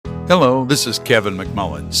Hello, this is Kevin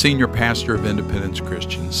McMullen, Senior Pastor of Independence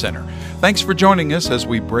Christian Center. Thanks for joining us as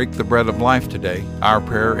we break the bread of life today. Our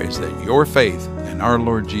prayer is that your faith in our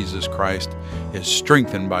Lord Jesus Christ is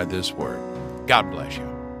strengthened by this word. God bless you.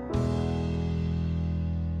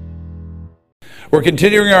 We're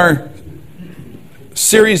continuing our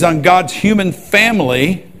series on God's human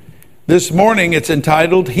family. This morning it's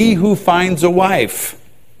entitled, He Who Finds a Wife.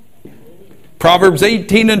 Proverbs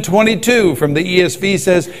 18 and 22 from the ESV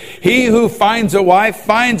says, He who finds a wife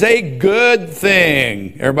finds a good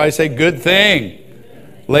thing. Everybody say good thing.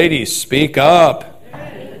 Ladies, speak up.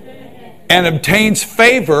 And obtains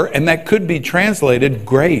favor, and that could be translated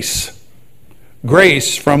grace.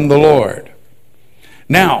 Grace from the Lord.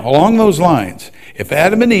 Now, along those lines, if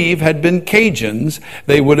Adam and Eve had been Cajuns,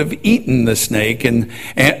 they would have eaten the snake and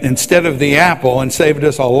instead of the apple and saved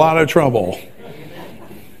us a lot of trouble.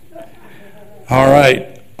 All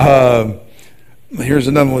right. Here's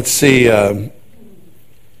another one. Let's see. There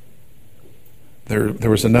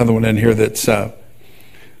was another one in here that's... it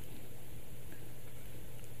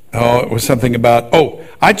was something about...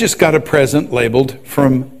 I just got a present labeled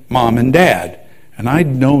from Mom and Dad. And I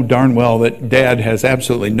know darn well that Dad has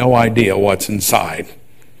absolutely no idea what's inside.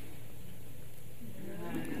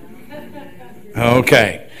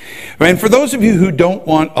 Okay. And for those of you who don't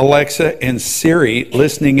want Alexa and Siri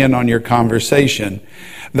listening in on your conversation,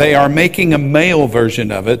 they are making a male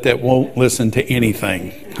version of it that won't listen to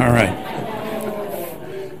anything. All right.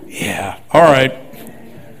 Yeah. All right.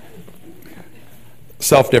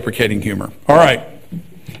 Self-deprecating humor. All right.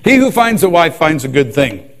 He who finds a wife finds a good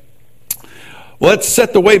thing. Let's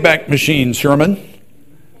set the Wayback Machine, Sherman,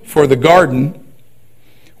 for the garden,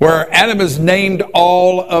 where Adam has named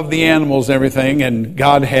all of the animals and everything, and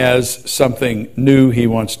God has something new He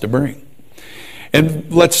wants to bring.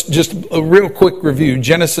 And let's just a real quick review.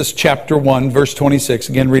 Genesis chapter 1, verse 26,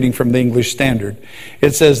 again reading from the English Standard.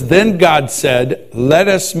 It says, Then God said, Let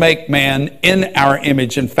us make man in our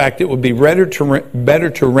image. In fact, it would be better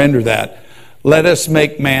to render that. Let us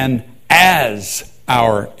make man as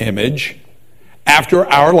our image, after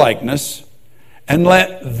our likeness, and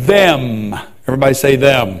let them... Everybody say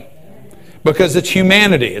them. Because it's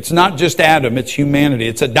humanity. It's not just Adam, it's humanity.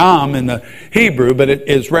 It's Adam in the Hebrew, but it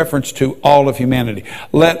is reference to all of humanity.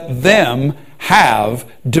 Let them have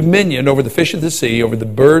dominion over the fish of the sea, over the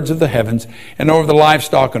birds of the heavens, and over the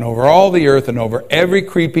livestock, and over all the earth, and over every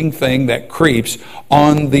creeping thing that creeps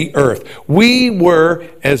on the earth. We were,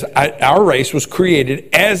 as our race was created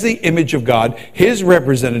as the image of God, His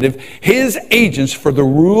representative, His agents for the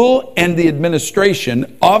rule and the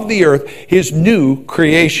administration of the earth, His new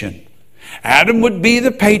creation. Adam would be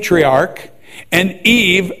the patriarch, and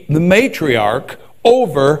Eve the matriarch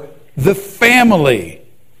over the family.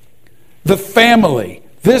 The family.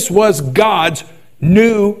 This was God's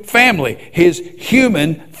new family, His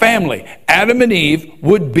human family. Adam and Eve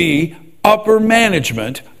would be upper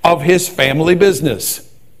management of His family business.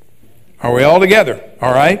 Are we all together?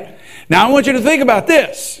 All right? Now I want you to think about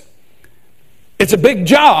this. It's a big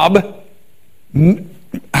job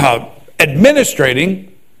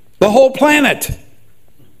administrating the whole planet.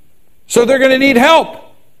 So they're going to need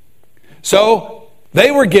help. So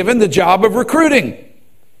they were given the job of recruiting.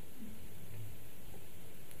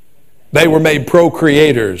 They were made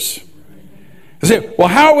procreators. I say, well,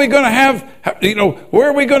 how are we going to have, where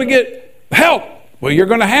are we going to get help? Well, you're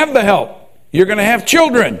going to have the help. You're going to have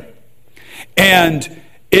children. And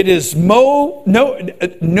it is no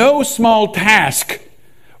small task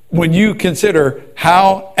when you consider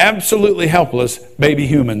how absolutely helpless baby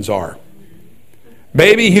humans are.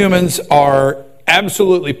 Baby humans are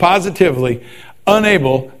absolutely, positively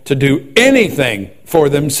unable to do anything for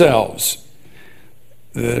themselves.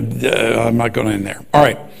 I'm not going in there. All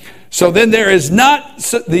right. So then there is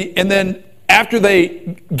not and then after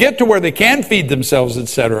they get to where they can feed themselves,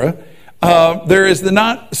 etc., there is the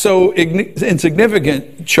not so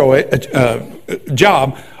insignificant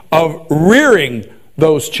job of rearing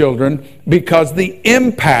those children, because the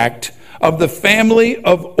impact of the family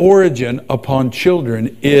of origin upon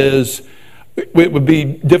children it would be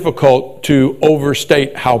difficult to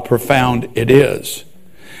overstate how profound it is.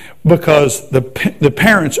 Because the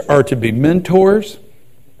parents are to be mentors,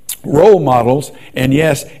 role models, and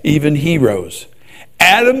yes, even heroes.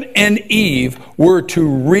 Adam and Eve were to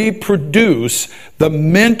reproduce the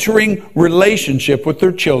mentoring relationship with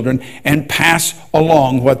their children and pass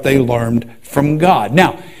along what they learned from God.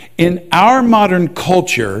 Now, in our modern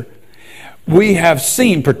culture, we have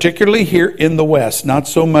seen, particularly here in the West, not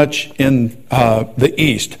so much in the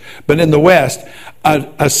East, but in the West,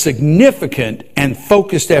 a significant and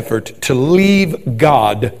focused effort to leave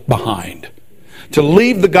God behind. to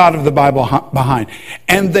leave the God of the Bible behind.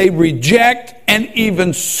 And they reject and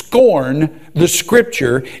even scorn the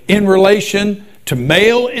Scripture in relation to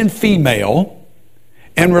male and female,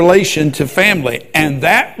 in relation to family. And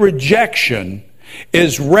that rejection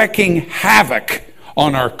is wreaking havoc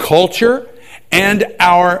on our culture and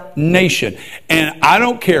our nation. And I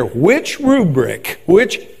don't care which rubric,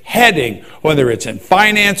 which heading, whether it's in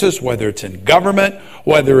finances, whether it's in government,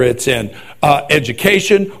 whether it's in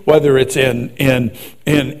education, whether it's in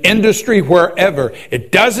industry, wherever.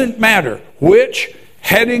 It doesn't matter which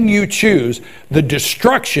heading you choose, the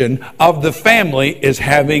destruction of the family is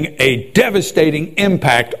having a devastating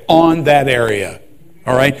impact on that area.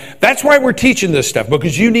 All right? That's why we're teaching this stuff,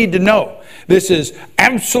 because you need to know. This is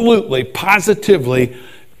absolutely, positively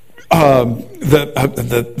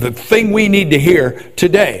the thing we need to hear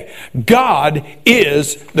today. God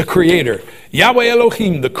is the Creator. Yahweh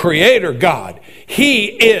Elohim, the Creator God. He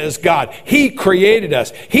is God. He created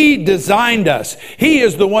us. He designed us. He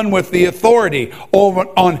is the one with the authority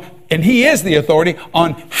and He is the authority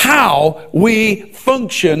on how we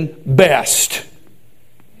function best.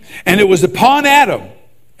 And it was upon Adam,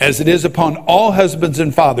 as it is upon all husbands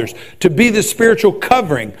and fathers, to be the spiritual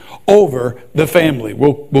covering over the family.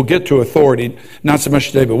 We'll get to authority, not so much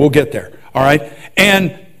today, but we'll get there. All right?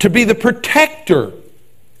 And to be the protector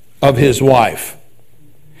of his wife.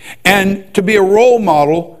 And to be a role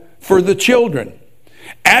model for the children.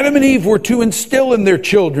 Adam and Eve were to instill in their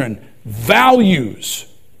children values,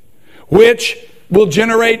 which will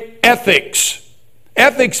generate ethics.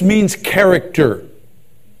 Ethics means character.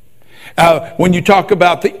 When you talk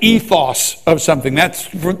about the ethos of something, that's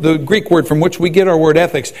the Greek word from which we get our word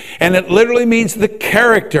ethics. And it literally means the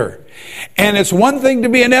character. And it's one thing to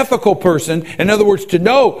be an ethical person, in other words, to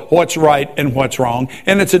know what's right and what's wrong.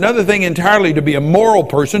 And it's another thing entirely to be a moral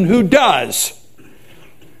person who does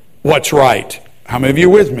what's right. How many of you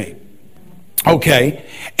are with me? Okay.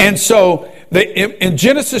 And so in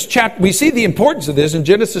Genesis chapter, we see the importance of this in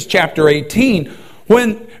Genesis chapter 18,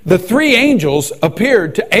 when the three angels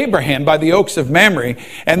appeared to Abraham by the oaks of Mamre,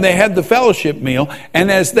 and they had the fellowship meal. And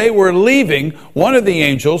as they were leaving, one of the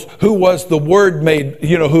angels, who was the Word made,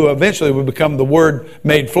 who eventually would become the Word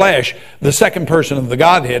made flesh, the second person of the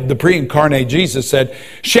Godhead, the pre-incarnate Jesus, said,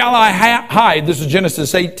 "Shall I hide?" This is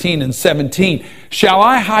Genesis 18 and 17. "Shall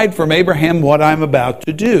I hide from Abraham what I'm about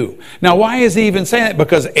to do?" Now, why is he even saying that?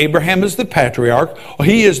 Because Abraham is the patriarch.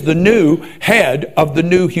 He is the new head of the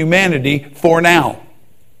new humanity for now.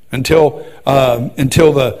 Until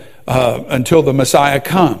the Messiah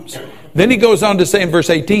comes. Then he goes on to say in verse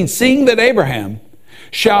 18, "Seeing that Abraham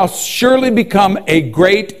shall surely become a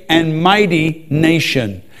great and mighty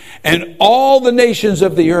nation, and all the nations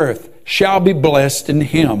of the earth shall be blessed in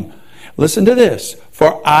him." Listen to this.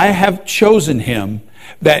 "For I have chosen him,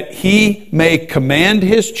 that he may command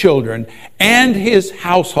his children and his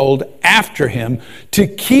household after him to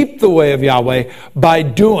keep the way of Yahweh by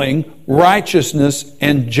doing righteousness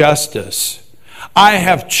and justice. I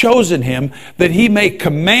have chosen him that he may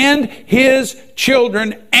command his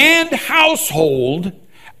children and household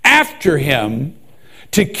after him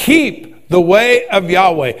to keep the way of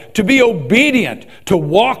Yahweh, to be obedient, to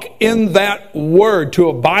walk in that word, to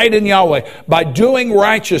abide in Yahweh by doing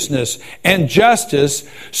righteousness and justice,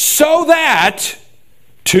 so that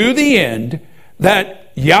to the end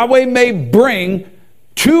that Yahweh may bring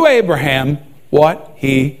to Abraham what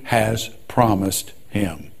he has promised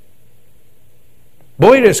him."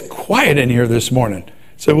 Boy, it is quiet in here this morning.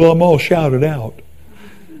 So, well, I'm all shouted out.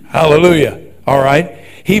 Hallelujah. All right.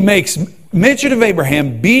 He makes mention of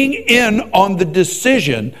Abraham being in on the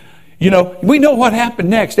decision. We know what happened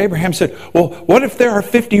next. Abraham said, "Well, what if there are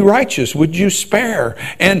 50 righteous? Would you spare?"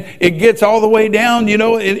 And it gets all the way down,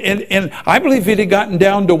 and I believe it had gotten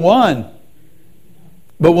down to one.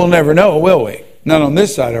 But we'll never know, will we? Not on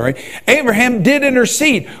this side, all right? Abraham did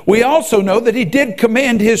intercede. We also know that he did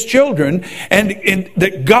command his children and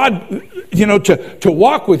that God, to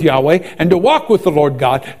walk with Yahweh and to walk with the Lord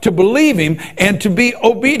God, to believe him and to be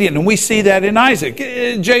obedient. And we see that in Isaac.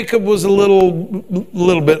 Jacob was a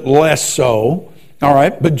little bit less so, all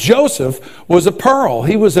right? But Joseph was a pearl.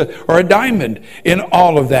 He was a diamond in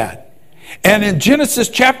all of that. And in Genesis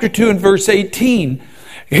chapter 2 and verse 18,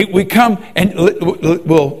 we come, and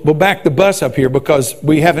we'll back the bus up here because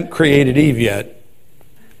we haven't created Eve yet.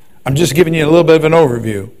 I'm just giving you a little bit of an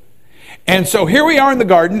overview. And so here we are in the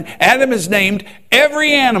garden. Adam has named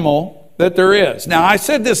every animal that there is. Now, I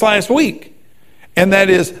said this last week, and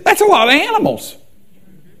that's a lot of animals.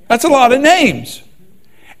 That's a lot of names.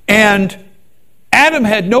 And Adam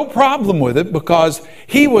had no problem with it because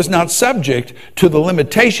he was not subject to the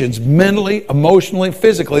limitations mentally, emotionally,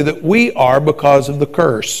 physically that we are because of the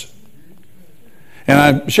curse. And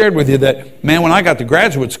I shared with you that, man, when I got to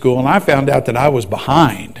graduate school and I found out that I was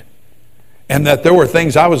behind and that there were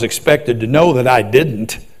things I was expected to know that I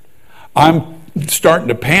didn't, I'm starting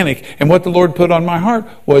to panic. And what the Lord put on my heart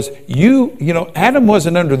was, you know, Adam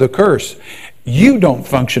wasn't under the curse. You don't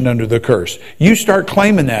function under the curse. You start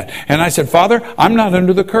claiming that. And I said, Father, I'm not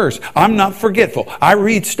under the curse. I'm not forgetful. I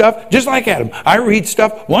read stuff just like Adam. I read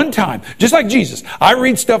stuff one time, just like Jesus. I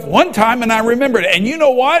read stuff one time and I remember it. And you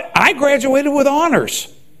know what? I graduated with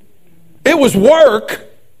honors. It was work,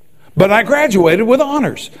 but I graduated with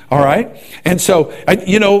honors. All right? And so,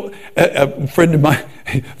 you know, a friend of mine,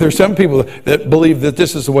 there's some people that believe that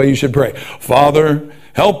this is the way you should pray. Father,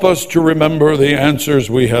 help us to remember the answers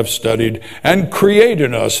we have studied and create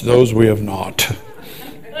in us those we have not.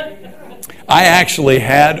 I actually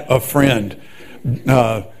had a friend,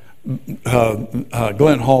 Glenn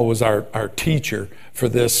Hall was our teacher for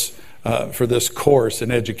this course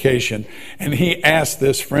in education, and he asked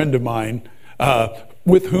this friend of mine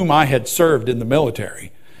with whom I had served in the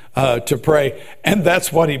military to pray, and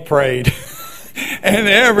that's what he prayed. And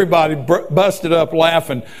everybody busted up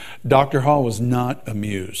laughing. Dr. Hall was not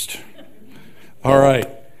amused. All right.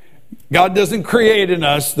 God doesn't create in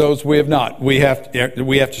us those we have not. We have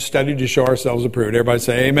to study to show ourselves approved. Everybody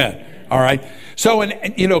say amen. All right. So,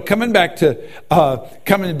 and you know, coming back to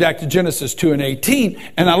Genesis 2:18,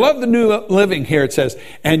 and I love the New Living here. It says,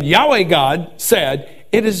 and Yahweh God said,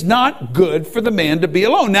 it is not good for the man to be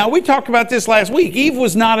alone. Now, we talked about this last week. Eve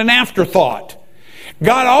was not an afterthought.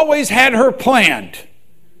 God always had her planned.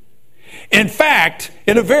 In fact,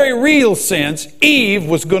 in a very real sense, Eve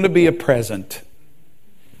was going to be a present.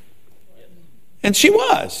 And she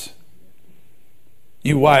was.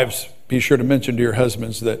 You wives, be sure to mention to your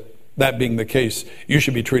husbands that being the case, you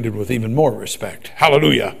should be treated with even more respect.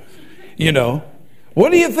 Hallelujah. You know,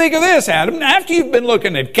 what do you think of this, Adam? After you've been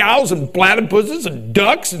looking at cows and platypuses and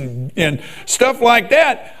ducks and stuff like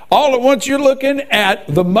that, all at once you're looking at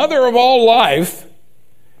the mother of all life,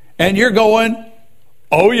 and you're going,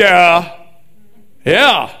 oh yeah,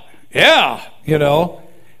 you know,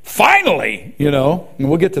 finally, you know, and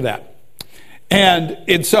we'll get to that.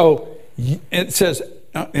 And so it says,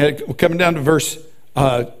 coming down to verse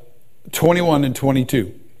 21 and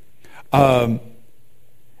 22. And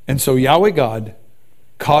so Yahweh God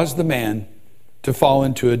caused the man to fall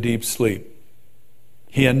into a deep sleep.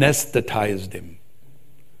 He anesthetized him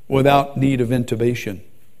without need of intubation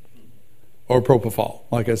or propofol,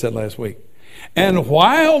 like I said last week. And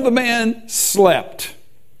while the man slept,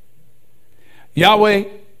 Yahweh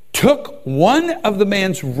took one of the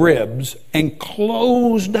man's ribs and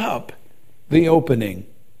closed up the opening.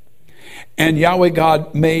 And Yahweh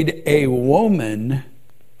God made a woman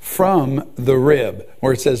from the rib.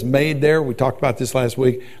 Where it says made there, we talked about this last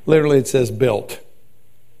week. Literally it says built.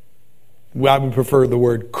 I would prefer the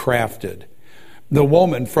word crafted. The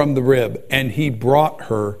woman from the rib. And he brought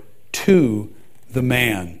her to the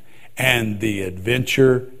man. And the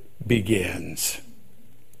adventure begins.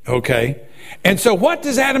 Okay? And so what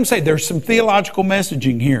does Adam say? There's some theological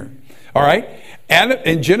messaging here. All right? Adam,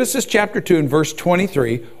 in Genesis chapter 2 and verse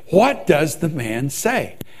 23, what does the man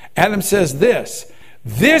say? Adam says this.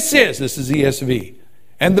 This is ESV.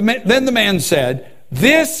 And then the man said,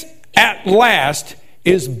 this at last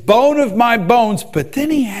is bone of my bones. But then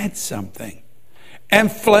he adds something.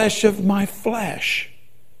 And flesh of my flesh.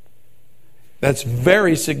 That's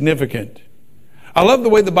very significant. I love the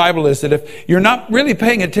way the Bible is that if you're not really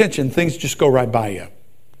paying attention, things just go right by you.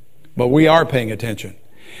 But we are paying attention.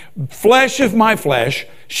 Flesh of my flesh,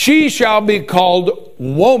 she shall be called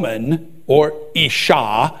woman or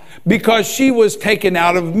Isha, because she was taken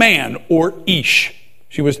out of man, or Ish.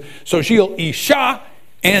 So she'll Isha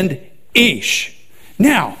and Ish.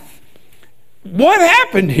 Now, what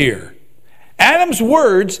happened here? Adam's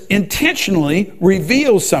words intentionally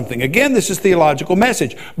reveal something. Again, this is theological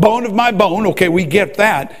message. Bone of my bone, okay, we get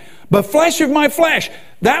that. But flesh of my flesh,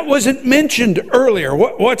 that wasn't mentioned earlier.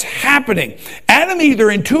 What's happening? Adam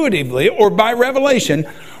either intuitively or by revelation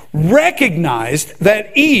recognized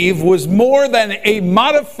that Eve was more than a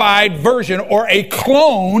modified version or a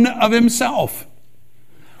clone of himself.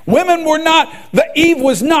 Eve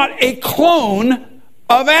was not a clone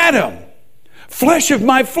of Adam. Flesh of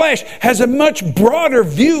my flesh has a much broader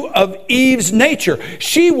view of Eve's nature.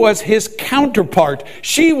 She was his counterpart.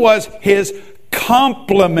 She was his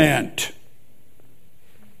complement.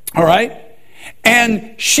 All right?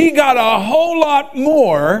 And she got a whole lot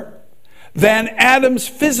more than Adam's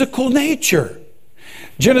physical nature.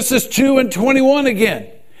 Genesis 2:21 again.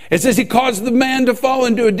 It says he caused the man to fall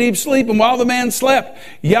into a deep sleep, and while the man slept,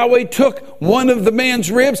 Yahweh took one of the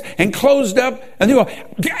man's ribs and closed up. And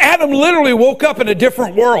Adam literally woke up in a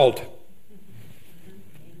different world.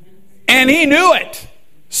 And he knew it.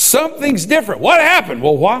 Something's different. What happened?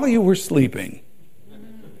 Well, while you were sleeping.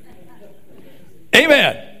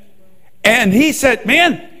 Amen. And he said,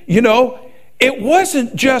 man, it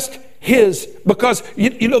wasn't just his, because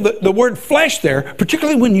the word flesh there,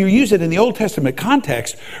 particularly when you use it in the Old Testament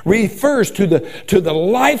context, refers to the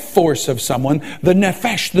life force of someone, the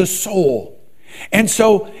nephesh, the soul. And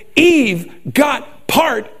so Eve got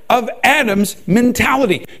part of Adam's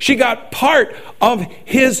mentality. She got part of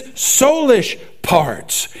his soulish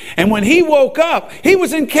parts. And when he woke up, he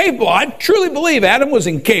was incapable. I truly believe Adam was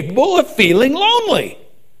incapable of feeling lonely,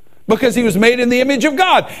 because he was made in the image of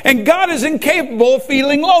God. And God is incapable of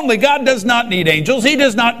feeling lonely. God does not need angels. He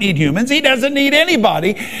does not need humans. He doesn't need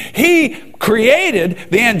anybody. He created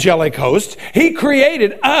the angelic host. He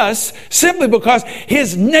created us simply because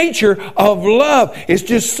his nature of love is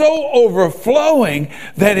just so overflowing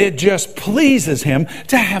that it just pleases him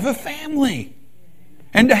to have a family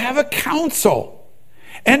and to have a council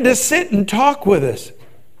and to sit and talk with us.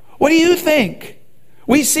 What do you think?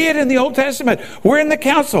 We see it in the Old Testament. We're in the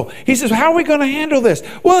council. He says, how are we going to handle this?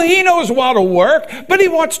 Well, he knows what'll work, but he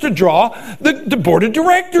wants to draw the board of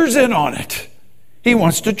directors in on it. He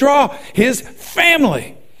wants to draw his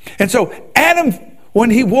family. And so Adam, when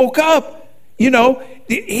he woke up, he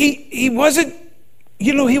wasn't,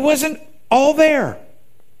 he wasn't all there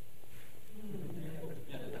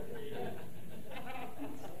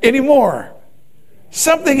anymore.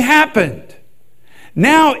 Something happened.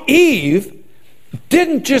 Now Eve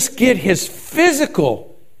didn't just get his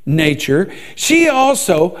physical nature, she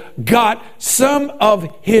also got some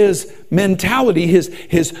of his mentality, his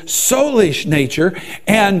soulish nature,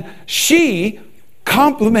 and she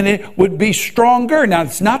complemented would be stronger. Now,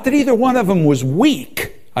 it's not that either one of them was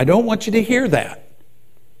weak. I don't want you to hear that.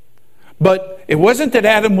 But it wasn't that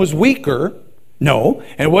Adam was weaker. No,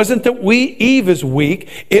 and it wasn't that Eve is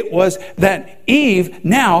weak. It was that Eve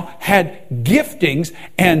now had giftings,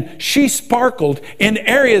 and she sparkled in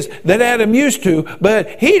areas that Adam used to,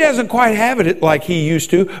 but he doesn't quite have it like he used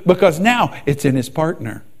to, because now it's in his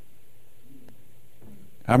partner.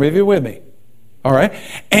 How many of you are with me? All right.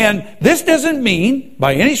 And this doesn't mean,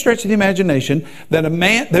 by any stretch of the imagination, that a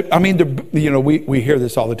man, we hear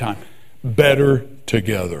this all the time, better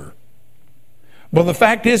together. Well, the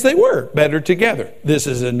fact is they were better together. This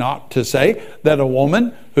is not to say that a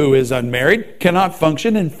woman who is unmarried cannot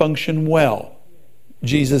function and function well.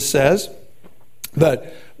 Jesus says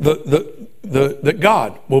that that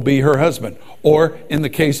God will be her husband. Or in the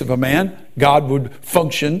case of a man, God would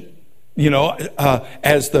function,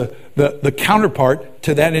 as the counterpart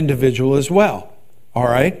to that individual as well. All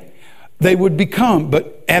right? They would become,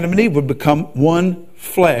 but Adam and Eve would become one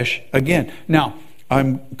flesh again. Now,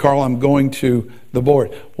 Carl, I'm going to the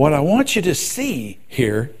board. What I want you to see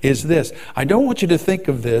here is this. I don't want you to think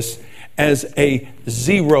of this as a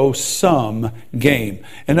zero-sum game.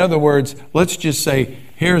 In other words, let's just say,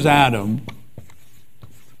 here's Adam,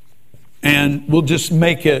 and we'll just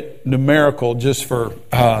make it numerical just for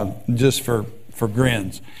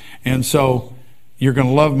grins. And so you're going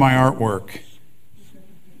to love my artwork.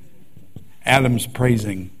 Adam's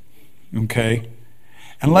praising, okay?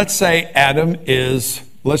 And let's say Adam is,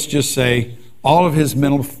 let's just say, all of his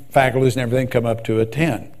mental faculties and everything come up to a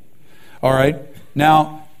 10. All right?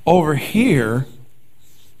 Now, over here,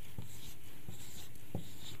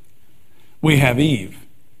 we have Eve.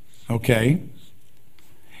 Okay?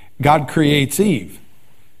 God creates Eve.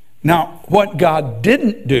 Now, what God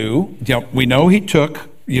didn't do, we know he took,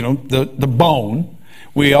 the bone.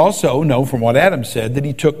 We also know from what Adam said that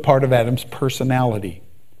he took part of Adam's personality.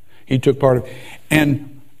 He took part of,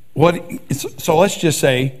 so let's just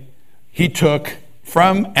say he took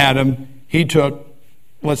from Adam,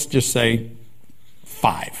 let's just say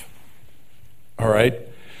 5. All right?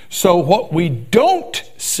 So what we don't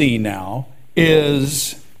see now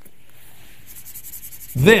is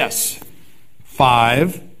this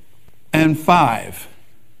 5 and 5.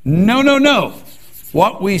 No.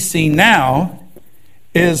 What we see now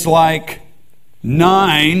is like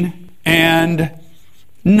 9 and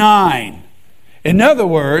 9. In other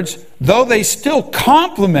words, though they still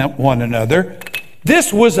complement one another,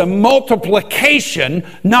 this was a multiplication,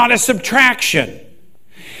 not a subtraction.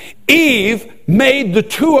 Eve made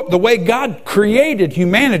the way God created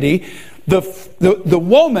humanity, the The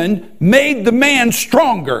woman made the man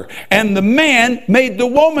stronger, and the man made the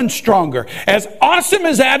woman stronger. As awesome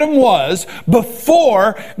as Adam was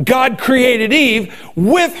before God created Eve,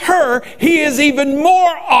 with her, he is even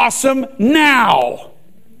more awesome now.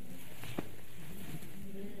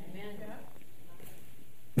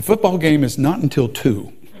 The football game is not until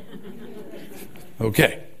 2.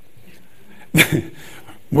 Okay.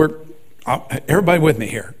 Everybody with me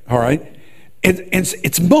here, all right?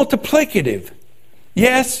 It's multiplicative.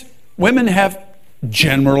 Yes, women have,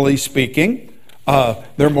 generally speaking,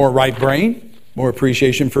 they're more right brain, more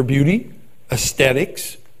appreciation for beauty,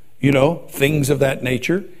 aesthetics, things of that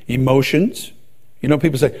nature, emotions.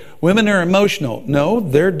 People say, women are emotional. No,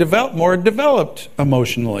 they're more developed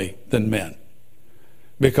emotionally than men.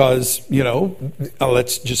 Because,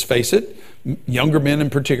 let's just face it, younger men in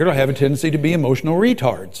particular have a tendency to be emotional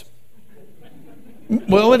retards.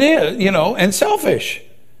 Well, it is, and selfish.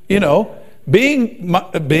 Being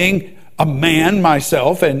a man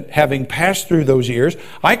myself and having passed through those years,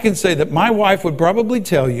 I can say that my wife would probably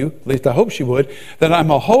tell you, at least I hope she would, that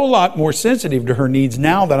I'm a whole lot more sensitive to her needs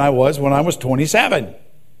now than I was when I was 27.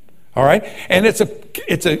 All right? And it's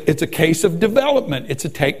a case of development. It's a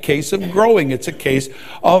case of growing. It's a case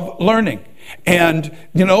of learning. And,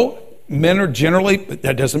 men are generally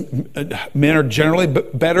better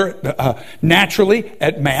naturally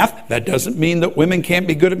at math. That doesn't mean that women can't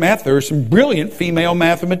be good at math. There are some brilliant female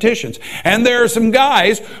mathematicians, and there are some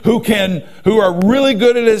guys who are really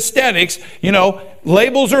good at aesthetics.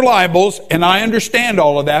 Labels are libels, and I understand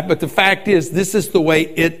all of that, but the fact is, this is the way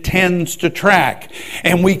it tends to track.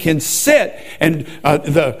 And we can sit, and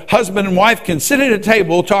the husband and wife can sit at a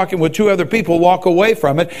table talking with 2 other people, walk away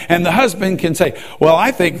from it, and the husband can say, well,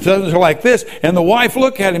 I think those are like this, and the wife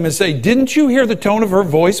look at him and say, didn't you hear the tone of her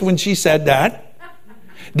voice when she said that?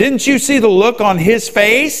 Didn't you see the look on his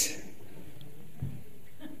face?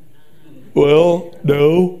 Well,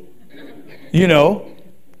 no. You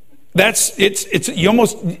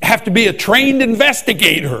almost have to be a trained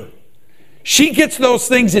investigator. She gets those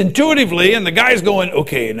things intuitively, and the guy's going,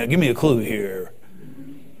 okay, now give me a clue here.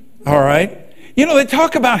 All right? They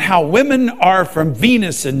talk about how women are from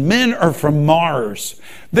Venus and men are from Mars.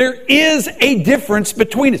 There is a difference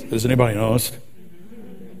between us. Does anybody know this?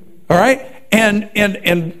 All right? And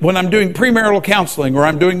when I'm doing premarital counseling, or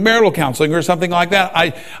I'm doing marital counseling or something like that,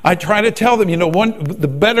 I try to tell them,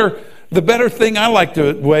 the better thing I like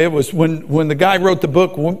to weigh was when the guy wrote the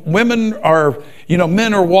book, women are,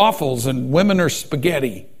 men are waffles and women are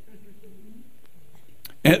spaghetti.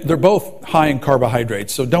 And they're both high in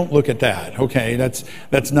carbohydrates, so don't look at that, okay?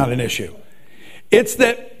 That's not an issue. It's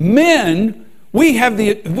that men, we have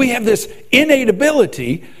this innate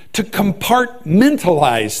ability to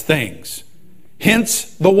compartmentalize things.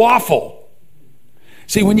 Hence the waffle.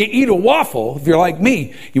 See, when you eat a waffle, if you're like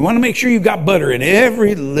me, you want to make sure you've got butter in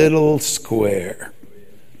every little square,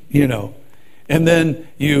 and then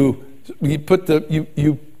you put the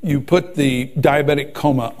diabetic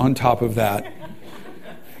coma on top of that,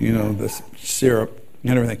 the syrup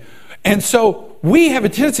and everything. And so we have a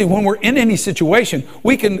tendency, when we're in any situation,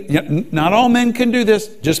 we can, not all men can do this,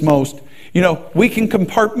 just most, we can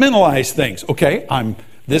compartmentalize things. Okay,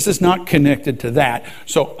 this is not connected to that,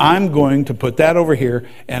 so I'm going to put that over here,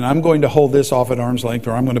 and I'm going to hold this off at arm's length,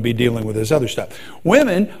 or I'm going to be dealing with this other stuff.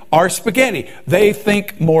 Women are spaghetti. They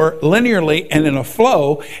think more linearly and in a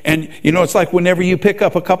flow, and it's like whenever you pick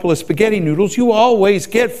up a couple of spaghetti noodles, you always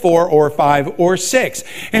get 4 or 5 or 6.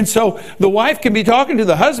 And so the wife can be talking to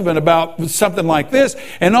the husband about something like this,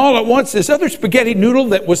 and all at once this other spaghetti noodle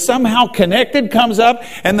that was somehow connected comes up,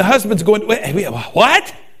 and the husband's going,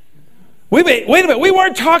 what? Wait a minute, we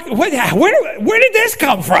weren't talking, where did this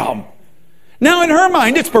come from? Now in her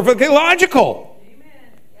mind, it's perfectly logical.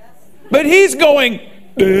 But he's going,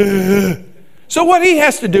 ugh. So what he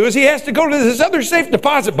has to do is he has to go to this other safe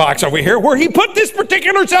deposit box over here where he put this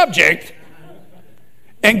particular subject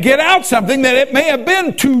and get out something that it may have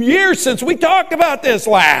been 2 years since we talked about this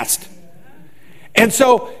last. And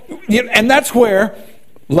so, and that's where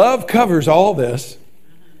love covers all this.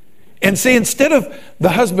 And see, instead of the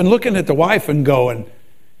husband looking at the wife and going,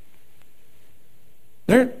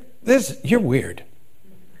 you're weird.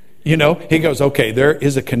 He goes, okay, there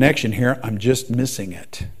is a connection here. I'm just missing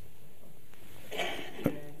it.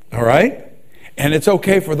 All right? And it's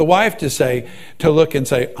okay for the wife to look and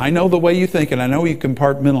say, I know the way you think, and I know you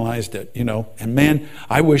compartmentalized it, and man,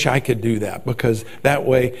 I wish I could do that, because that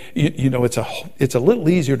way, it's a little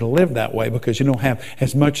easier to live that way, because you don't have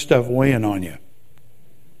as much stuff weighing on you.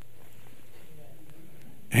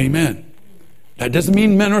 Amen. That doesn't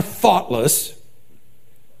mean men are thoughtless.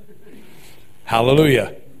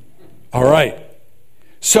 Hallelujah. All right.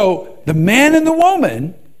 So the man and the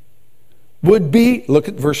woman would be, look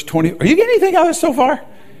at verse 20. Are you getting anything out of this so far?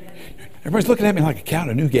 Everybody's looking at me like a cow in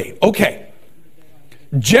a new gate. Okay.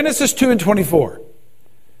 Genesis 2 and 24.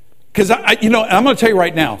 Because, I'm going to tell you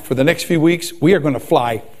right now, for the next few weeks, we are going to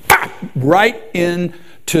fly right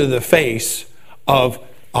into the face of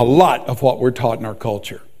a lot of what we're taught in our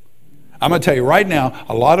culture. I'm going to tell you right now,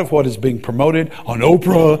 a lot of what is being promoted on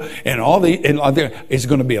Oprah and is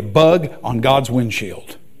going to be a bug on God's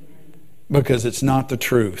windshield. Because it's not the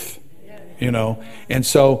truth. And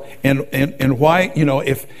so, and why,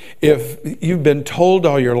 if you've been told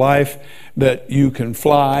all your life that you can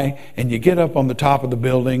fly and you get up on the top of the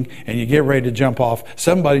building and you get ready to jump off,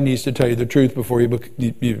 somebody needs to tell you the truth before you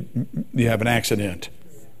have an accident.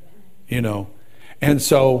 And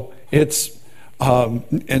so it's,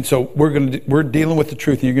 we're dealing with the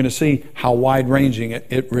truth, and you're going to see how wide ranging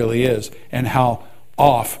it really is and how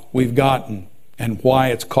off we've gotten. And why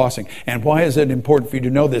it's costing. And why is it important for you to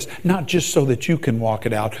know this? Not just so that you can walk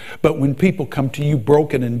it out, but when people come to you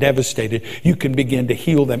broken and devastated, you can begin to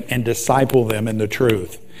heal them and disciple them in the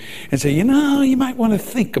truth. And say, you might want to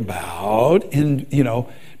think about, and,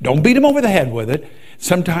 don't beat them over the head with it.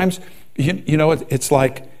 Sometimes, it's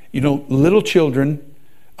like, little children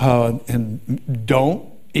and don't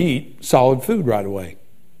eat solid food right away.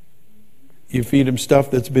 You feed them stuff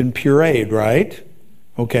that's been pureed, right?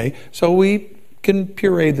 Okay, so we can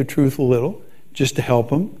puree the truth a little just to help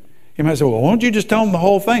them. You might say, well, why don't you just tell them the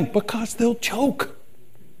whole thing? Because they'll choke.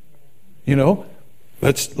 We'll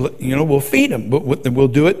feed them, but we'll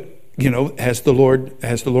do it, as the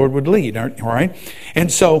Lord would lead. All right.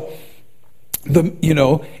 And so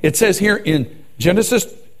it says here in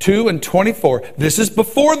Genesis 2 and 24, this is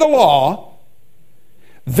before the law.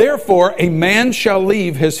 Therefore, a man shall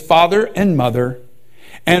leave his father and mother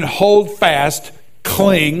and hold fast,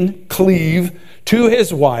 cleave to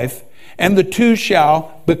his wife, and the two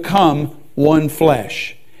shall become one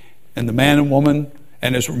flesh. And the man and woman,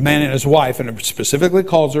 and his man and his wife, and it specifically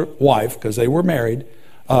calls her wife because they were married,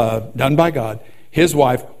 done by God. His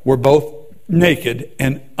wife were both naked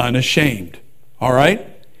and unashamed. All right?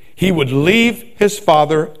 He would leave his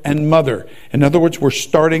father and mother. In other words, we're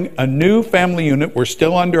starting a new family unit. We're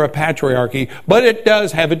still under a patriarchy, but it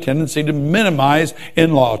does have a tendency to minimize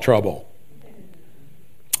in-law trouble.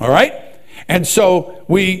 All right? And so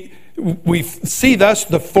we see thus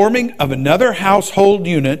the forming of another household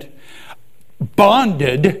unit,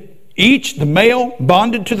 bonded, the male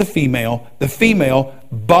bonded to the female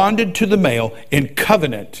bonded to the male in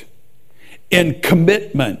covenant, in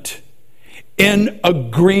commitment, in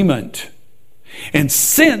agreement. And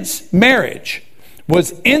since marriage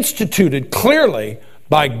was instituted clearly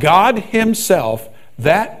by God Himself,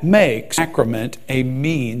 that makes sacrament a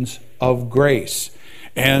means of grace.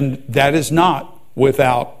 And that is not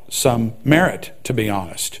without some merit, to be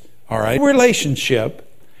honest. All right? Relationship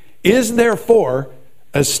is therefore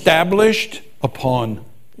established upon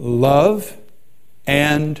love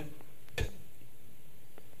and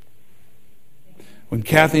when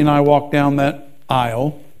Kathy and I walked down that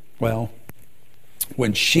aisle,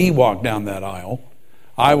 when she walked down that aisle,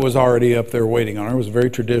 I was already up there waiting on her. It was a very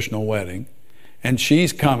traditional wedding. And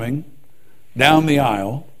she's coming down the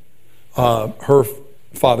aisle. Her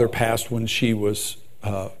father passed when she was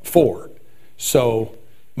 4. So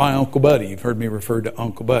my Uncle Buddy, you've heard me refer to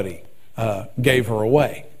Uncle Buddy, gave her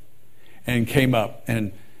away and came up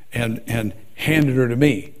and handed her to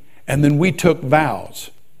me. And then we took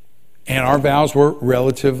vows. And our vows were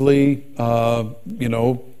relatively,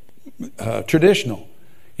 traditional.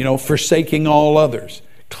 Forsaking all others,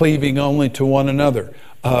 cleaving only to one another.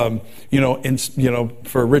 For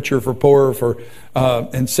richer, for poorer, for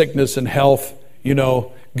in sickness and health.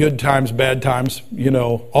 Good times, bad times.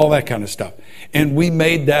 All that kind of stuff. And we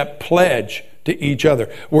made that pledge to each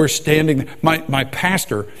other. We're standing. My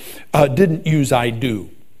pastor didn't use "I do."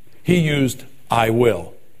 He used "I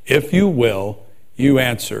will." If you will, you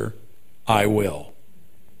answer, "I will."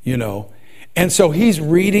 And so he's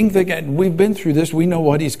reading we've been through this, we know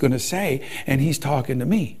what he's going to say, and he's talking to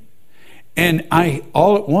me. And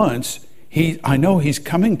all at once, I know he's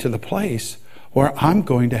coming to the place where I'm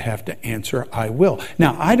going to have to answer, "I will."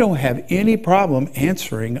 Now, I don't have any problem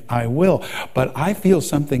answering, "I will," but I feel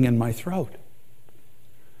something in my throat.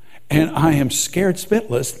 And I am scared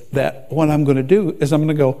spitless that what I'm going to do is I'm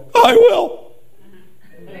going to go, "I will."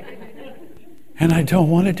 And I don't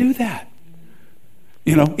want to do that.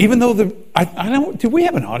 Even though I don't, do we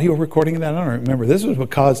have an audio recording of that? I don't remember. This was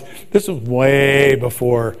because this was way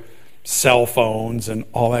before cell phones and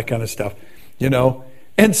all that kind of stuff,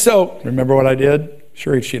 And so, remember what I did?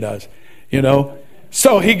 Sure, she does,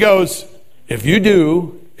 So he goes, If you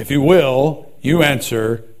do, if you will, you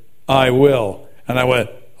answer, I will. And I went,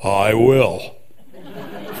 I will.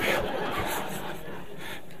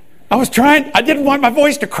 I didn't want my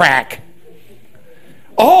voice to crack.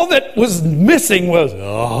 All that was missing was,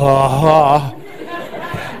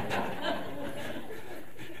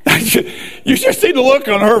 You should see the look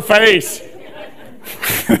on her face.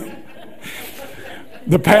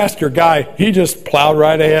 The pastor guy, he just plowed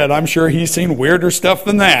right ahead. I'm sure he's seen weirder stuff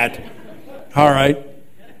than that. All right.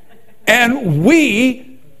 And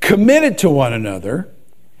we committed to one another,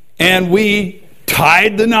 and we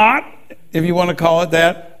tied the knot, if you want to call it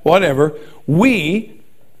that, whatever. We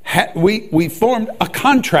formed a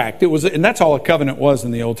contract. It was, and that's all a covenant was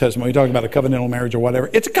in the Old Testament. We talk about a covenantal marriage or whatever.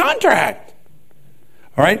 It's a contract.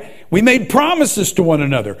 All right? We made promises to one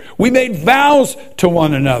another. We made vows to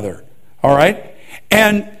one another. All right?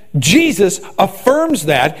 And Jesus affirms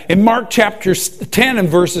that in Mark chapter 10 and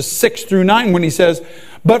verses 6 through 9 when he says,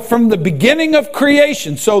 but from the beginning of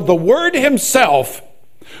creation, so the Word himself,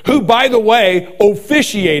 who, by the way,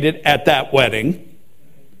 officiated at that wedding,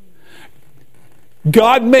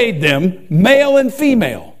 God made them male and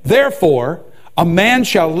female. Therefore, a man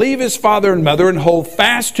shall leave his father and mother and hold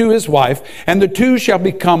fast to his wife, and the two shall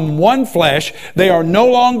become one flesh. They are no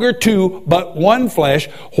longer two, but one flesh.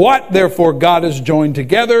 What therefore God has joined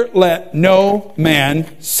together, let no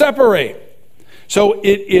man separate. So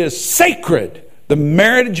it is sacred. The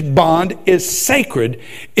marriage bond is sacred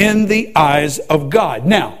in the eyes of God.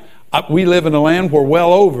 Now, we live in a land where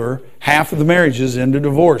well over half of the marriages end in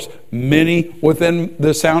divorce. Many within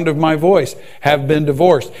the sound of my voice have been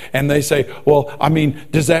divorced. And they say, well, I mean,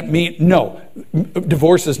 does that mean? No.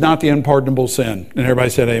 Divorce is not the unpardonable sin. And everybody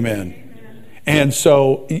said amen. And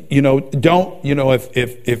so,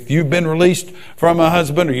 if you've been released from a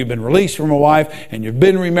husband or you've been released from a wife and you've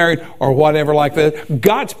been remarried or whatever like that,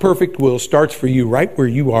 God's perfect will starts for you right where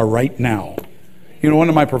you are right now. One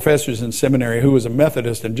of my professors in seminary, who was a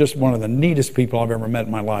Methodist and just one of the neatest people I've ever met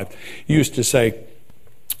in my life, used to say,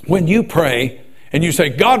 when you pray and you say,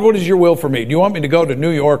 God, what is your will for me? Do you want me to go to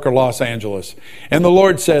New York or Los Angeles? And the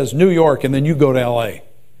Lord says, New York, and then you go to L.A.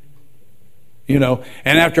 And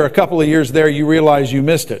after a couple of years there, you realize you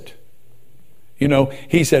missed it.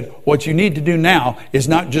 He said, what you need to do now is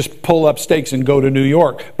not just pull up stakes and go to New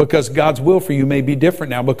York, because God's will for you may be different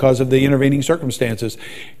now because of the intervening circumstances.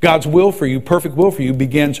 God's will for you, perfect will for you,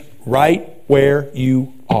 begins right where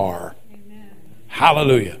you are. Amen.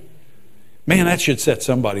 Hallelujah. Man, that should set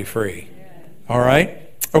somebody free. All right?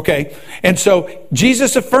 Okay. And so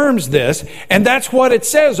Jesus affirms this, and that's what it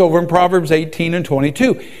says over in Proverbs 18 and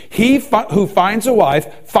 22. He who finds a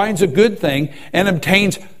wife finds a good thing and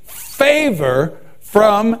obtains favor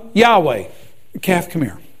from Yahweh. Calf, come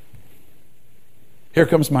here. Here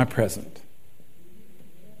comes my present.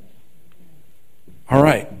 All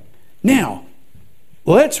right. Now,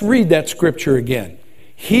 let's read that scripture again.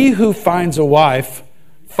 He who finds a wife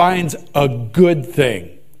finds a good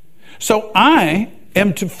thing. So I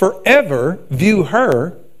am to forever view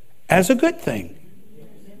her as a good thing,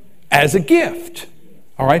 as a gift.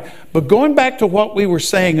 All right. But going back to what we were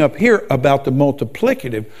saying up here about the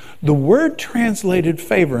multiplicative, the word translated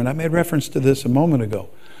favor, and I made reference to this a moment ago.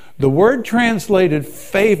 The word translated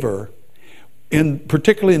favor,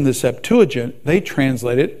 particularly in the Septuagint, they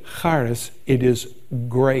translate it charis. It is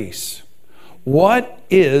grace. What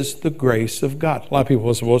is the grace of God? A lot of people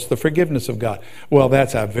will say, well, it's the forgiveness of God. Well,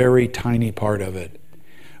 that's a very tiny part of it.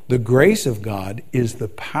 The grace of God is the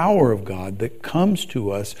power of God that comes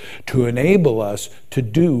to us to enable us to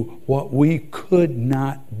do what we could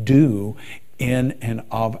not do in and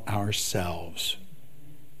of ourselves.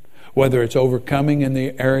 Whether it's overcoming in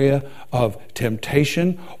the area of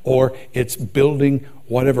temptation or it's building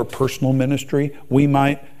whatever personal ministry we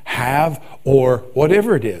might have or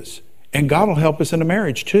whatever it is. And God will help us in a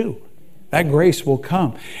marriage too. That grace will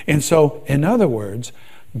come. And so, in other words,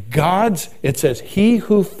 it says, he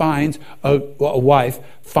who finds a wife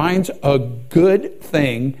finds a good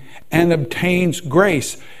thing and obtains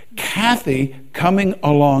grace. Kathy, coming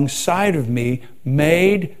alongside of me,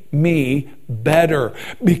 made me better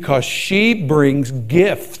because she brings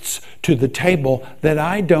gifts to the table that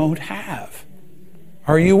I don't have.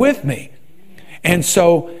 Are you with me? And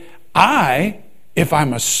so if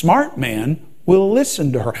I'm a smart man, will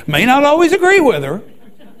listen to her. May not always agree with her.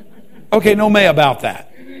 Okay, no may about that.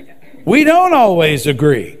 We don't always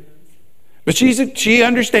agree. But she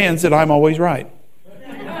understands that I'm always right.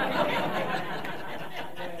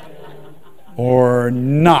 Or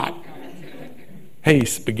not. Hey,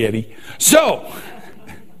 spaghetti. So,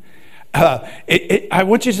 I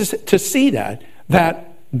want you to see that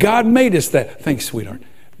God made us that. Thanks, sweetheart.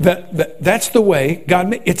 That's the way God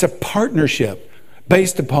made. It's a partnership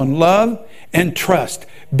based upon love and trust,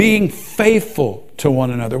 being faithful to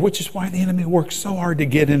one another, which is why the enemy works so hard to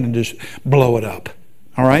get in and just blow it up.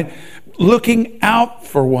 All right? Looking out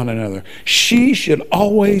for one another. She should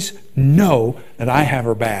always know that I have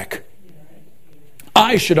her back.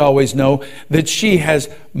 I should always know that she has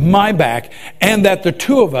my back, and that the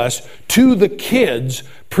two of us, to the kids,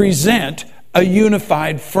 present a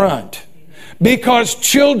unified front. Because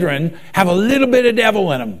children have a little bit of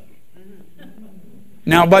devil in them.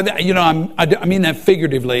 Now, by that, I mean that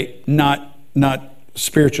figuratively, not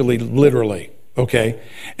spiritually, literally. Okay?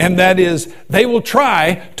 And that is, they will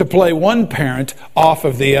try to play one parent off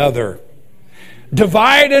of the other.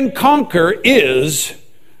 Divide and conquer is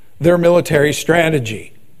their military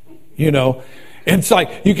strategy. It's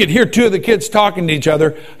like you could hear two of the kids talking to each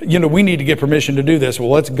other. We need to get permission to do this. Well,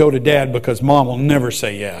 let's go to Dad because Mom will never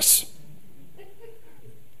say yes.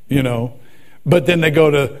 But then they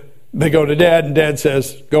go to Dad, and Dad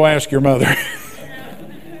says, "Go ask your mother."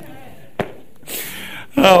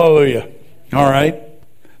 Hallelujah. All right.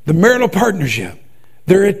 The marital partnership.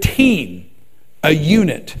 They're a team, a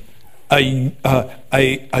unit,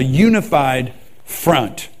 a unified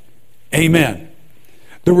front. Amen.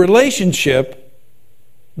 The relationship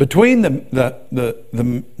between the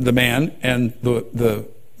man and the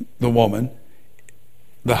woman,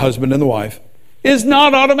 the husband and the wife, is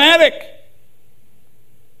not automatic.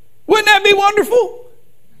 Wouldn't that be wonderful?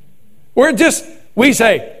 We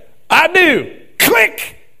say, "I do,"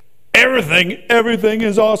 click, everything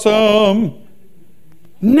is awesome.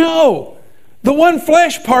 No, the one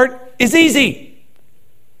flesh part is easy.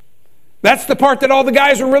 That's the part that all the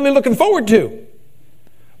guys are really looking forward to.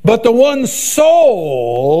 But the one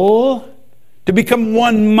soul, to become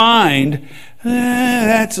one mind,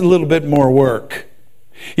 that's a little bit more work.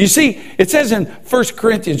 You see, it says in 1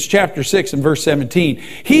 Corinthians chapter 6 and verse 17,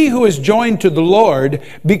 he who is joined to the Lord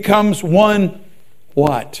becomes one,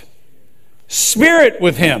 what? Spirit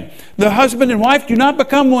with him. The husband and wife do not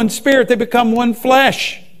become one spirit, they become one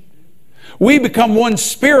flesh. We become one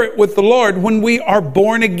spirit with the Lord when we are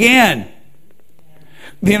born again.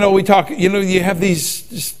 We talk, you have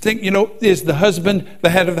these things, is the husband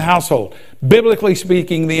the head of the household? Biblically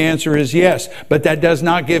speaking, the answer is yes. But that does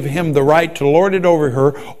not give him the right to lord it over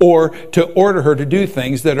her or to order her to do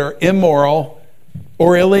things that are immoral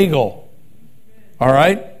or illegal. All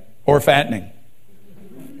right? Or fattening.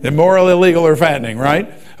 Immoral, illegal, or fattening,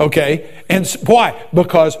 right? Okay. And why?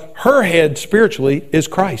 Because her head spiritually is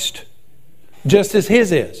Christ. Just as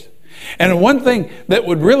his is. And one thing that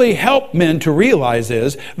would really help men to realize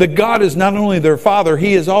is that God is not only their father,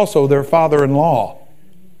 he is also their father-in-law.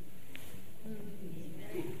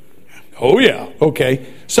 Oh yeah, okay.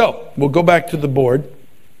 So, we'll go back to the board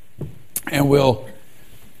and we'll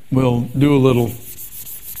do a little.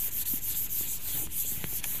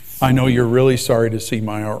 I know you're really sorry to see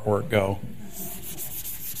my artwork go.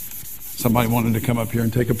 Somebody wanted to come up here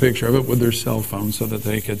and take a picture of it with their cell phone so that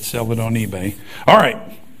they could sell it on eBay. All right.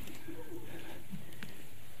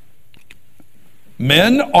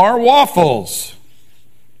 Men are waffles.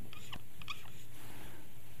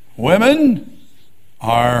 Women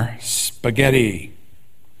are spaghetti.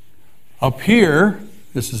 Up here,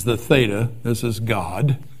 this is the theta, this is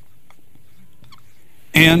God.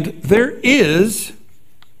 And there is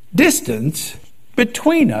distance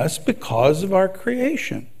between us because of our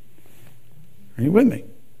creation. Are you with me?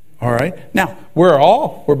 All right. Now,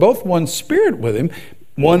 we're both one spirit with him,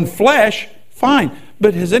 one flesh, fine.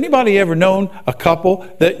 But has anybody ever known a couple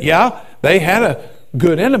that, they had a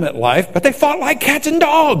good intimate life, but they fought like cats and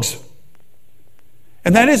dogs?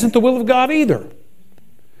 And that isn't the will of God either.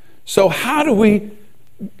 So how do we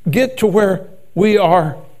get to where we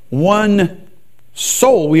are one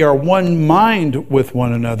soul, we are one mind with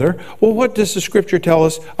one another? Well, what does the Scripture tell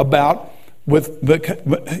us about when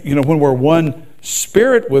we're one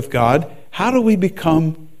spirit with God? How do we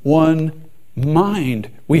become one mind?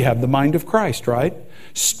 We have the mind of Christ, right?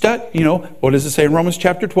 What does it say in Romans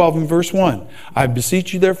chapter 12 and verse 1? I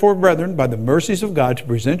beseech you therefore, brethren, by the mercies of God, to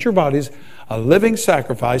present your bodies a living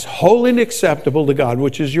sacrifice, holy and acceptable to God,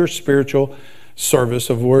 which is your spiritual service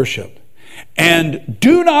of worship. And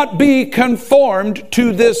do not be conformed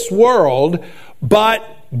to this world, but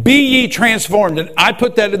be ye transformed. And I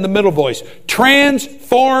put that in the middle voice.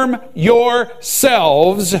 Transform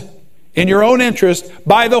yourselves in your own interest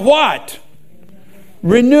by the what?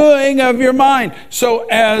 Renewing of your mind. So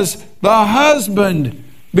as the husband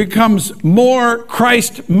becomes more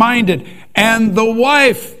Christ-minded and the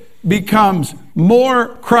wife becomes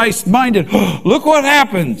more Christ-minded, look what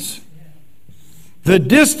happens. The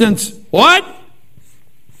distance, what?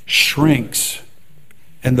 shrinks.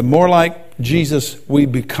 And the more like Jesus we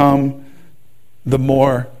become, the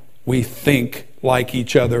more we think like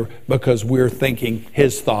each other, because we're thinking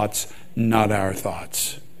His thoughts, not our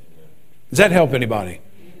thoughts. Does that help anybody?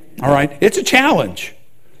 All right. It's a challenge.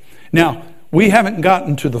 Now, we haven't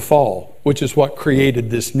gotten to the fall, which is what created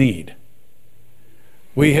this need.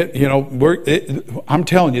 I'm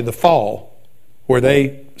telling you, the fall, where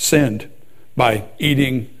they sinned by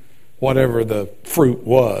eating whatever the fruit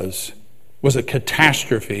was a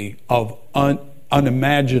catastrophe of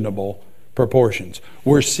unimaginable proportions.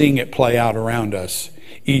 We're seeing it play out around us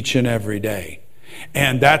each and every day.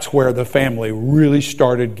 And that's where the family really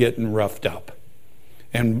started getting roughed up.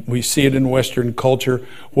 And we see it in Western culture,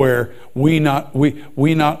 where we not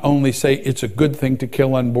only say it's a good thing to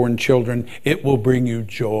kill unborn children, it will bring you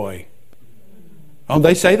joy. Oh,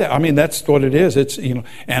 they say that. I mean, that's what it is. It's, and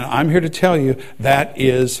I'm here to tell you that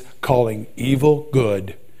is calling evil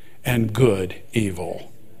good and good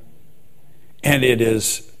evil. And it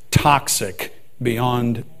is toxic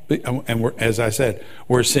beyond, and as I said,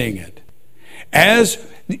 we're seeing it. As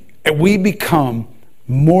we become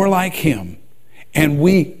more like Him, and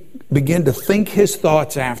we begin to think His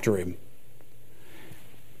thoughts after Him,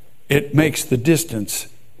 it makes the distance,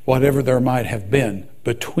 whatever there might have been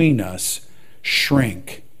between us,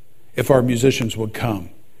 shrink. If our musicians would come.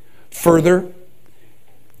 Further,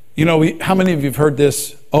 how many of you have heard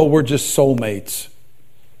this? Oh, we're just soulmates.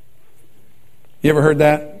 You ever heard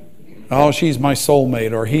that? Oh, she's my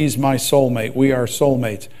soulmate, or he's my soulmate. We are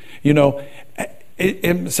soulmates.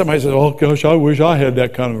 Somebody says, oh gosh, I wish I had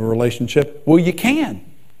that kind of a relationship. Well, you can.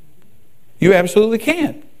 You absolutely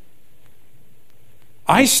can.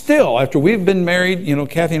 I still, after we've been married,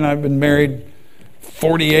 Kathy and I have been married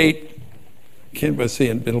 48, let's see,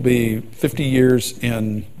 it'll be 50 years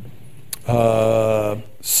in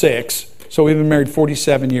 6. So we've been married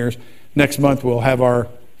 47 years. Next month we'll have our,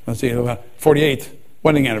 48th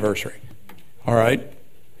wedding anniversary. All right?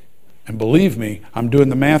 And believe me, I'm doing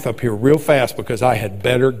the math up here real fast because I had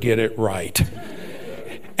better get it right.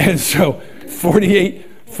 And so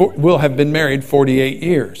we'll have been married 48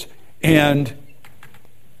 years. And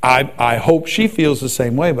I hope she feels the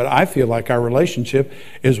same way, but I feel like our relationship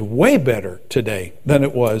is way better today than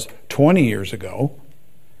it was 20 years ago.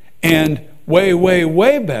 And way, way,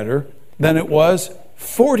 way better than it was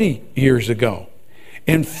 40 years ago.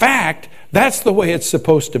 In fact, that's the way it's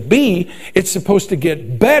supposed to be. It's supposed to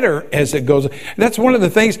get better as it goes. That's one of the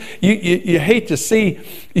things you hate to see.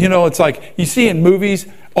 It's like you see in movies,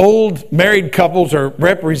 old married couples are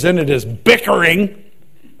represented as bickering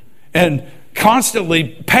and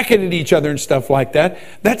constantly pecking at each other and stuff like that.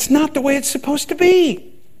 That's not the way it's supposed to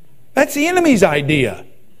be. That's the enemy's idea.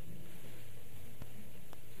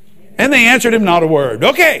 And they answered him not a word.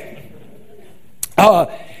 Okay.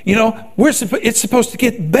 It's supposed to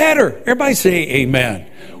get better. Everybody say amen.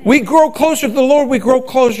 We grow closer to the Lord. We grow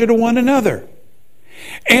closer to one another.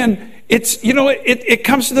 And it's, it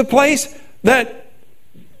comes to the place that,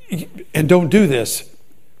 and don't do this,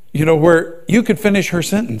 where you could finish her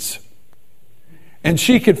sentence and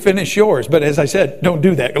she could finish yours. But as I said, don't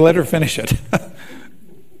do that. Let her finish it.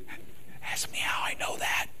 Ask me how I know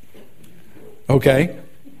that. Okay?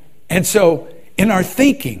 And so in our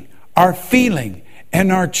thinking, our feeling, and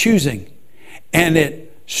our choosing, and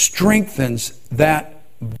it strengthens that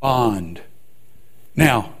bond.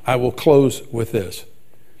 Now, I will close with this.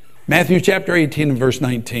 Matthew chapter 18 and verse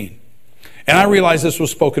 19. And I realize this was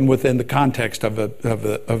spoken within the context of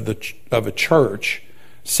a church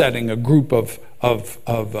setting, a group of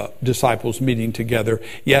disciples meeting together,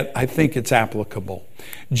 yet I think it's applicable.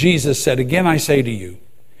 Jesus said, again I say to you,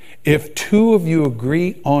 if two of you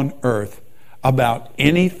agree on earth about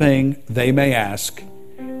anything they may ask,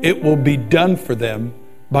 it will be done for them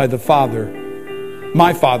by the Father,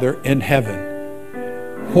 my Father in heaven.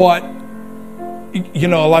 What,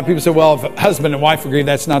 a lot of people say, well, if a husband and wife agree,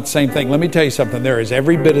 that's not the same thing. Let me tell you something. There is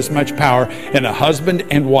every bit as much power in a husband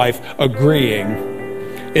and wife agreeing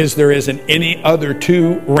as there is in any other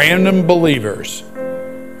two random believers.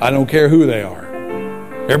 I don't care who they are.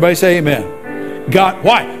 Everybody say amen. God,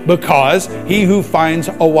 why? Because he who finds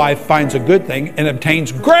a wife finds a good thing and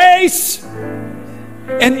obtains grace.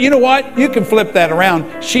 And you know what? You can flip that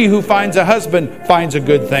around. She who finds a husband finds a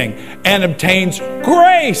good thing and obtains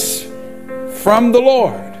grace from the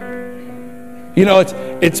Lord.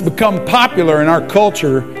 It's become popular in our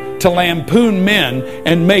culture to lampoon men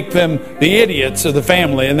and make them the idiots of the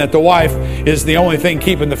family, and that the wife is the only thing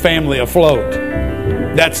keeping the family afloat.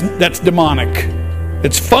 That's demonic.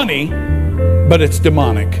 It's funny, but it's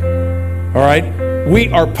demonic. All right? We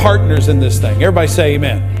are partners in this thing. Everybody say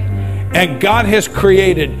amen. And God has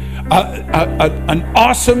created an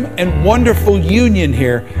awesome and wonderful union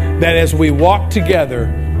here that as we walk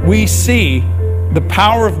together, we see the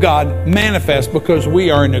power of God manifest because we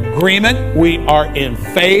are in agreement, we are in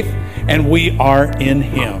faith, and we are in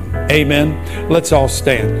Him. Amen. Let's all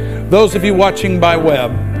stand. Those of you watching by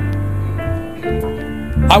web,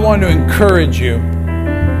 I want to encourage you.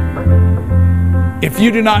 If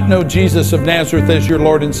you do not know Jesus of Nazareth as your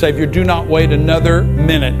Lord and Savior, do not wait another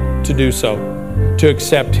minute to do so, to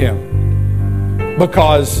accept Him.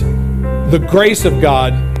 Because the grace of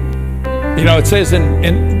God, it says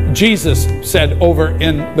in Jesus said over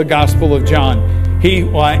in the Gospel of John,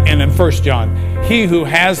 and in 1 John, he who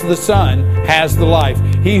has the Son has the life.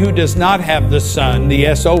 He who does not have the Son, the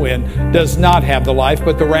S-O-N, does not have the life,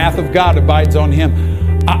 but the wrath of God abides on him.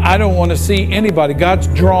 I don't want to see anybody. God's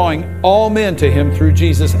drawing all men to Him through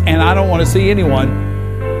Jesus, and I don't want to see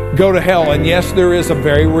anyone go to hell. And yes, there is a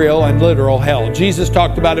very real and literal hell. Jesus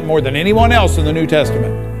talked about it more than anyone else in the New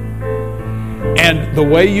Testament. And the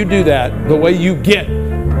way you do that, the way you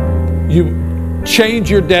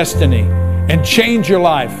change your destiny and change your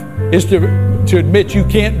life is to admit you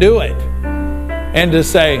can't do it and to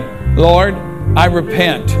say, Lord, I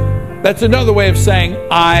repent. That's another way of saying,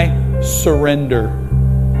 I surrender.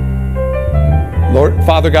 Lord,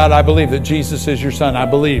 Father God, I believe that Jesus is your Son. I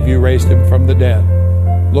believe you raised Him from the dead.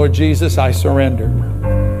 Lord Jesus, I surrender.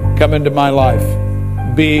 Come into my life.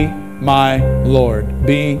 Be my Lord.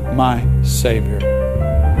 Be my Savior.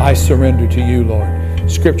 I surrender to you,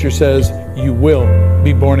 Lord. Scripture says you will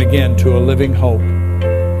be born again to a living hope,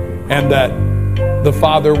 and that the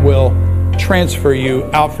Father will transfer you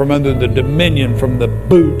out from under the dominion, from the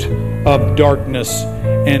boot of darkness,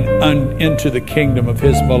 and into the kingdom of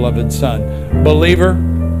His beloved Son. Believer,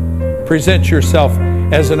 present yourself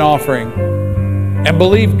as an offering and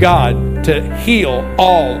believe God to heal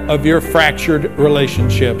all of your fractured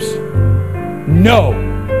relationships. Know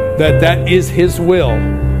that that is His will,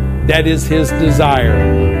 that is His desire.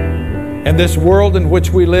 And this world in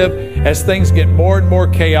which we live, as things get more and more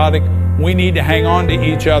chaotic, we need to hang on to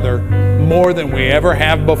each other more than we ever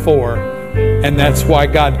have before. And that's why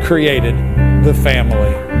God created the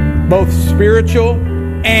family, both spiritual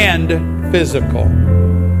and physical.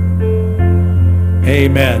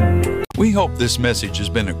 Amen. We hope this message has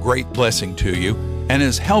been a great blessing to you and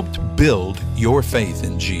has helped build your faith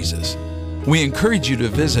in Jesus. We encourage you to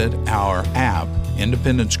visit our app,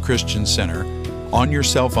 Independence Christian Center, on your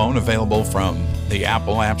cell phone, available from the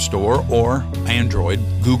Apple App Store or Android,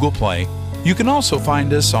 Google Play. You can also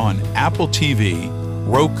find us on Apple TV,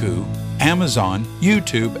 Roku, Amazon,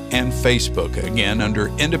 YouTube, and Facebook, again under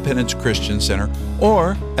Independence Christian Center,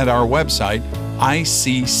 or at our website,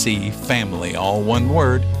 iccfamily, all one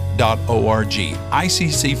word, .org,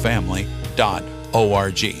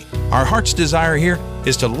 iccfamily.org. Our heart's desire here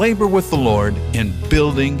is to labor with the Lord in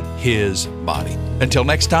building His body. Until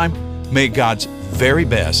next time, may God's very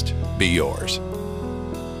best be yours.